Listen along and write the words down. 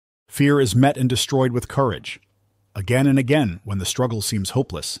Fear is met and destroyed with courage. Again and again, when the struggle seems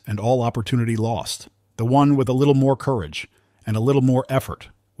hopeless and all opportunity lost, the one with a little more courage and a little more effort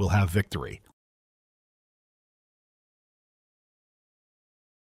will have victory.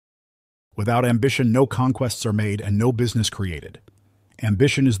 Without ambition, no conquests are made and no business created.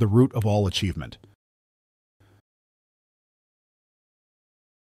 Ambition is the root of all achievement.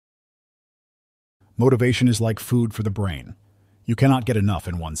 Motivation is like food for the brain. You cannot get enough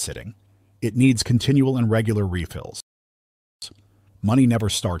in one sitting. It needs continual and regular refills. Money never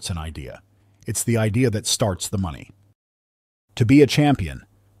starts an idea. It's the idea that starts the money. To be a champion,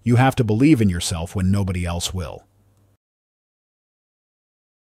 you have to believe in yourself when nobody else will.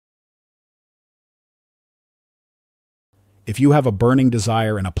 If you have a burning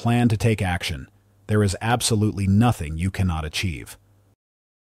desire and a plan to take action, there is absolutely nothing you cannot achieve.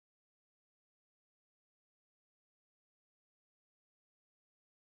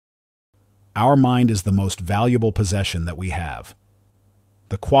 Our mind is the most valuable possession that we have.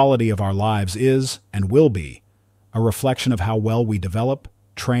 The quality of our lives is, and will be, a reflection of how well we develop,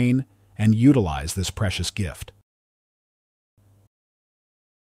 train, and utilize this precious gift.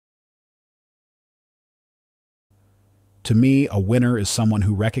 To me, a winner is someone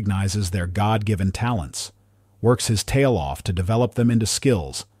who recognizes their God-given talents, works his tail off to develop them into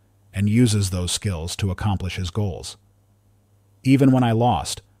skills, and uses those skills to accomplish his goals. Even when I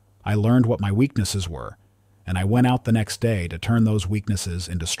lost, I learned what my weaknesses were, and I went out the next day to turn those weaknesses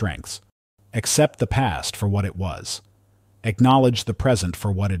into strengths. Accept the past for what it was. Acknowledge the present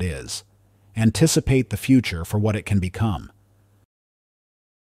for what it is. Anticipate the future for what it can become.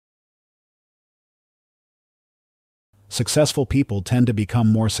 Successful people tend to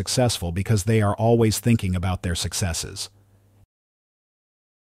become more successful because they are always thinking about their successes.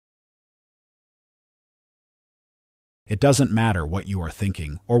 It doesn't matter what you are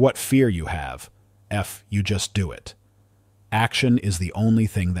thinking or what fear you have. You just do it. Action is the only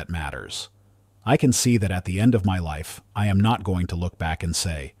thing that matters. I can see that at the end of my life, I am not going to look back and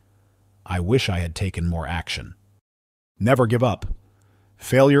say, I wish I had taken more action. Never give up.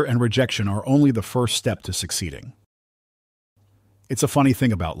 Failure and rejection are only the first step to succeeding. It's a funny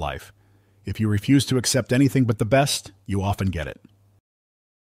thing about life. If you refuse to accept anything but the best, you often get it.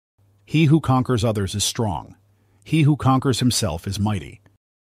 He who conquers others is strong. He who conquers himself is mighty.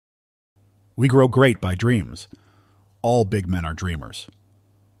 We grow great by dreams. All big men are dreamers.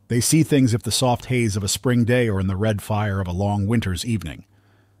 They see things if the soft haze of a spring day or in the red fire of a long winter's evening.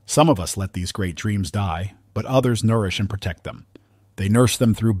 Some of us let these great dreams die, but others nourish and protect them. They nurse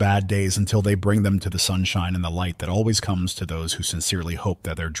them through bad days until they bring them to the sunshine and the light that always comes to those who sincerely hope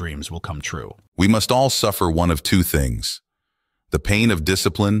that their dreams will come true. We must all suffer one of two things: the pain of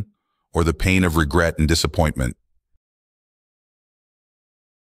discipline or the pain of regret and disappointment.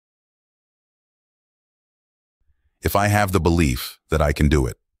 If I have the belief that I can do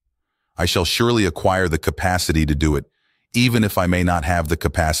it, I shall surely acquire the capacity to do it, even if I may not have the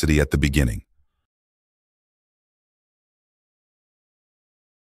capacity at the beginning.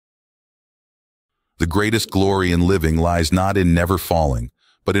 The greatest glory in living lies not in never falling,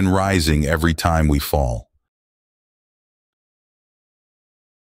 but in rising every time we fall.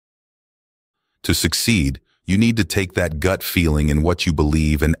 To succeed, you need to take that gut feeling in what you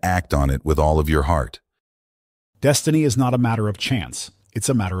believe and act on it with all of your heart. Destiny is not a matter of chance, it's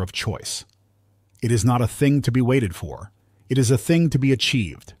a matter of choice. It is not a thing to be waited for, it is a thing to be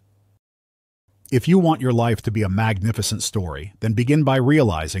achieved. If you want your life to be a magnificent story, then begin by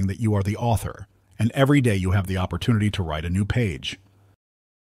realizing that you are the author, and every day you have the opportunity to write a new page.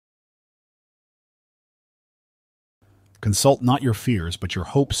 Consult not your fears, but your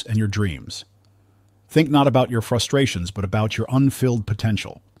hopes and your dreams. Think not about your frustrations, but about your unfilled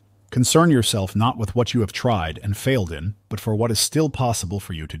potential. Concern yourself not with what you have tried and failed in, but for what is still possible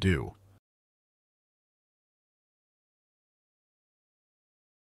for you to do.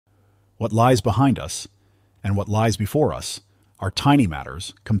 What lies behind us, and what lies before us, are tiny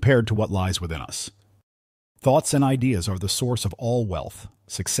matters compared to what lies within us. Thoughts and ideas are the source of all wealth,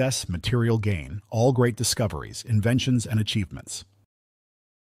 success, material gain, all great discoveries, inventions, and achievements.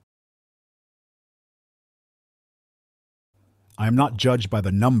 I am not judged by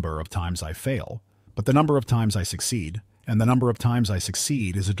the number of times I fail, but the number of times I succeed, and the number of times I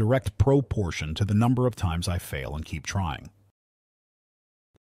succeed is a direct proportion to the number of times I fail and keep trying.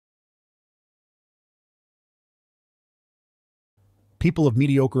 People of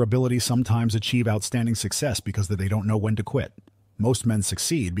mediocre ability sometimes achieve outstanding success because they don't know when to quit. Most men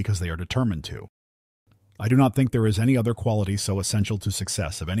succeed because they are determined to. I do not think there is any other quality so essential to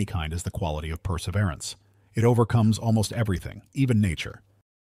success of any kind as the quality of perseverance. It overcomes almost everything, even nature.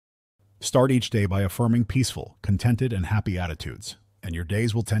 Start each day by affirming peaceful, contented, and happy attitudes, and your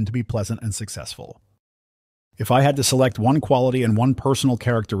days will tend to be pleasant and successful. If I had to select one quality and one personal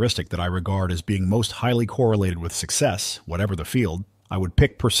characteristic that I regard as being most highly correlated with success, whatever the field, I would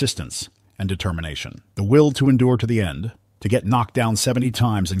pick persistence and determination. The will to endure to the end, to get knocked down 70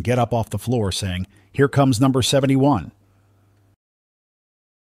 times and get up off the floor saying, "Here comes number 71.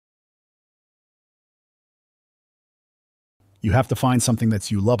 You have to find something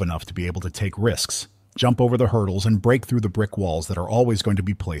that you love enough to be able to take risks, jump over the hurdles, and break through the brick walls that are always going to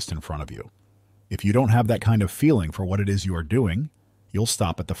be placed in front of you. If you don't have that kind of feeling for what it is you are doing, you'll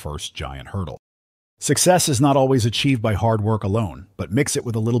stop at the first giant hurdle. Success is not always achieved by hard work alone, but mix it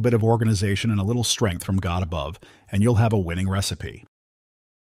with a little bit of organization and a little strength from God above, and you'll have a winning recipe.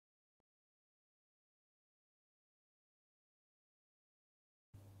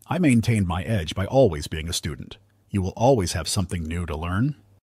 I maintained my edge by always being a student. You will always have something new to learn.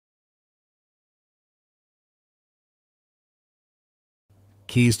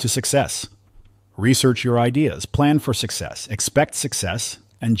 Keys to success. Research your ideas, plan for success, expect success,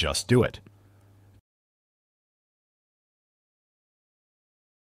 and just do it.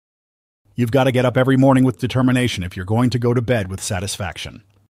 You've got to get up every morning with determination if you're going to go to bed with satisfaction.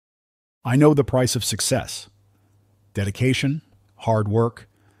 I know the price of success: dedication, hard work,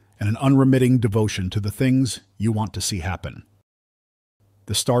 and an unremitting devotion to the things you want to see happen.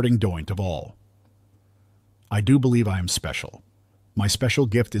 The starting point of all. I do believe I am special. My special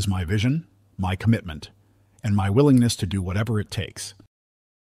gift is my vision, my commitment, and my willingness to do whatever it takes.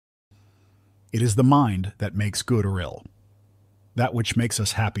 It is the mind that makes good or ill, that which makes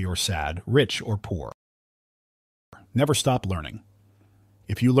us happy or sad, rich or poor. Never stop learning.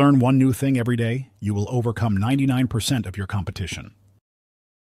 If you learn one new thing every day, you will overcome 99% of your competition.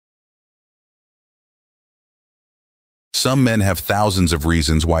 Some men have thousands of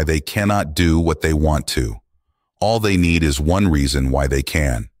reasons why they cannot do what they want to. All they need is one reason why they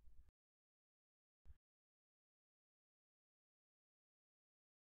can.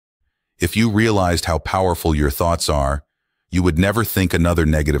 If you realized how powerful your thoughts are, you would never think another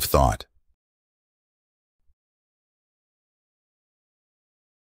negative thought.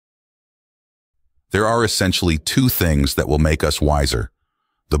 There are essentially two things that will make us wiser: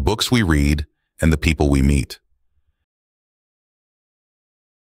 the books we read and the people we meet.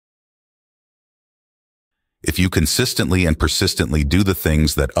 If you consistently and persistently do the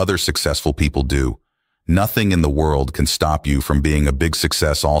things that other successful people do, nothing in the world can stop you from being a big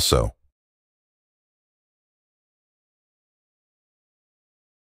success also.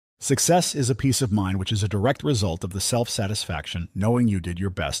 Success is a peace of mind which is a direct result of the self-satisfaction knowing you did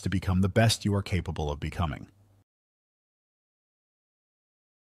your best to become the best you are capable of becoming.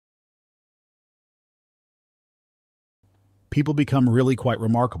 People become really quite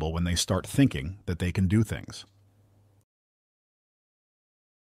remarkable when they start thinking that they can do things.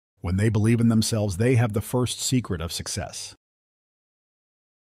 When they believe in themselves, they have the first secret of success.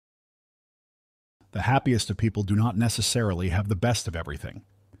 The happiest of people do not necessarily have the best of everything.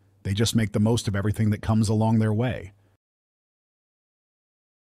 They just make the most of everything that comes along their way.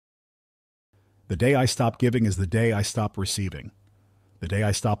 The day I stop giving is the day I stop receiving. The day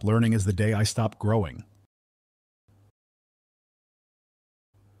I stop learning is the day I stop growing.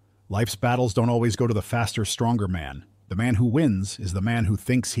 Life's battles don't always go to the faster, stronger man. The man who wins is the man who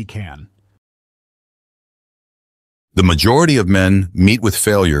thinks he can. The majority of men meet with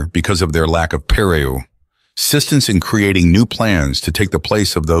failure because of their lack of persistence in creating new plans to take the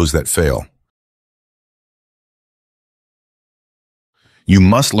place of those that fail. You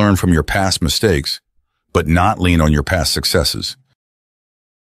must learn from your past mistakes, but not lean on your past successes.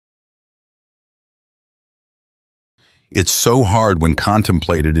 It's so hard when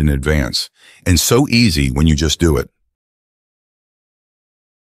contemplated in advance, and so easy when you just do it.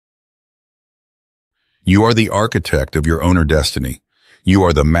 You are the architect of your own destiny. You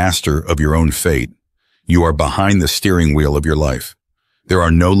are the master of your own fate. You are behind the steering wheel of your life. There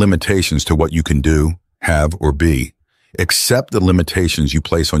are no limitations to what you can do, have, or be, except the limitations you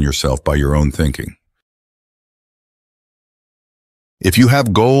place on yourself by your own thinking. If you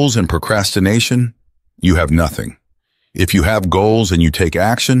have goals and procrastination, you have nothing. If you have goals and you take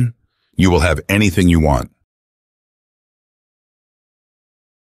action, you will have anything you want.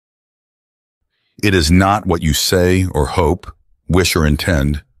 It is not what you say or hope, wish or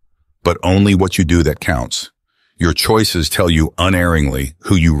intend, but only what you do that counts. Your choices tell you unerringly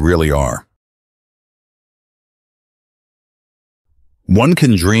who you really are. One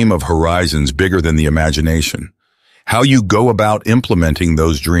can dream of horizons bigger than the imagination. How you go about implementing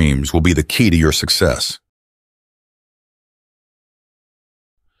those dreams will be the key to your success.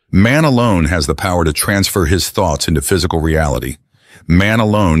 Man alone has the power to transfer his thoughts into physical reality. Man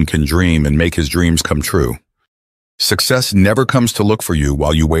alone can dream and make his dreams come true. Success never comes to look for you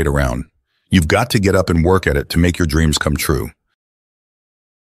while you wait around. You've got to get up and work at it to make your dreams come true.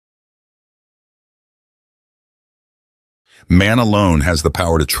 Man alone has the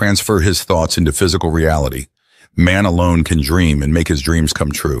power to transfer his thoughts into physical reality. Man alone can dream and make his dreams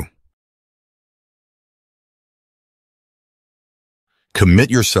come true.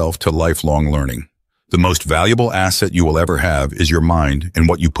 Commit yourself to lifelong learning. The most valuable asset you will ever have is your mind and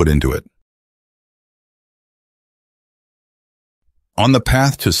what you put into it. On the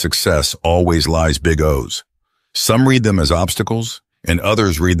path to success always lies big O's. Some read them as obstacles, and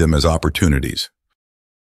others read them as opportunities.